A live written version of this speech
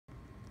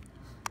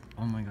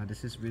Oh my god,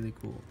 this is really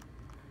cool.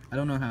 I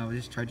don't know how. I was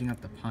just charging up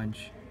the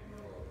punch.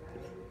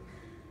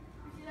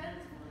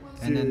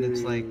 And then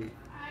it's like,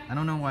 I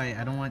don't know why.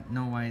 I don't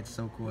know why it's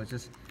so cool. It's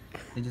just,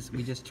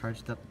 we just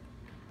charged up,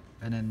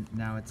 and then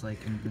now it's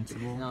like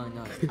invincible. No.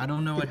 I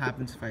don't know what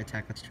happens if I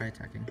attack. Let's try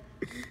attacking.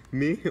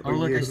 Me? Oh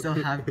look, you? I still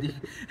have the.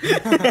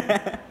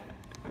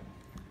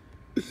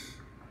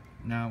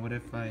 Now what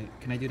if I?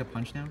 Can I do the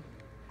punch now?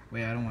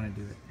 Wait, I don't want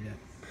to do it yet.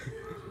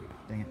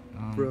 Dang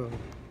it. Bro,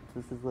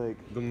 this is like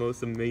the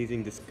most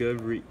amazing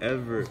discovery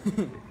ever.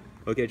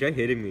 Okay, try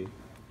hitting me.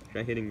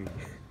 Try hitting me.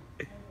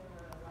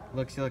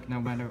 Look, see, look, no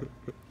matter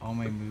all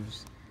my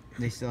moves,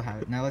 they still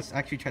have it. Now let's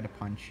actually try to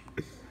punch.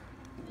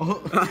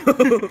 Oh.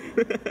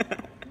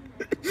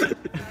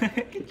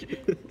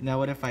 Now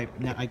what if I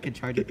could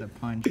charge it to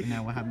punch, and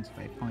now what happens if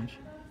I punch?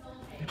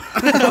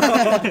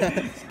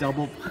 It's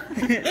double.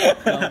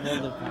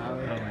 Double the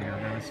power. Oh my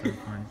god, that was so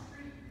fun.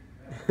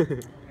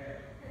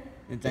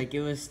 It's like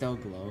it was still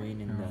glowing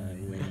in the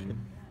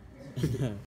wing.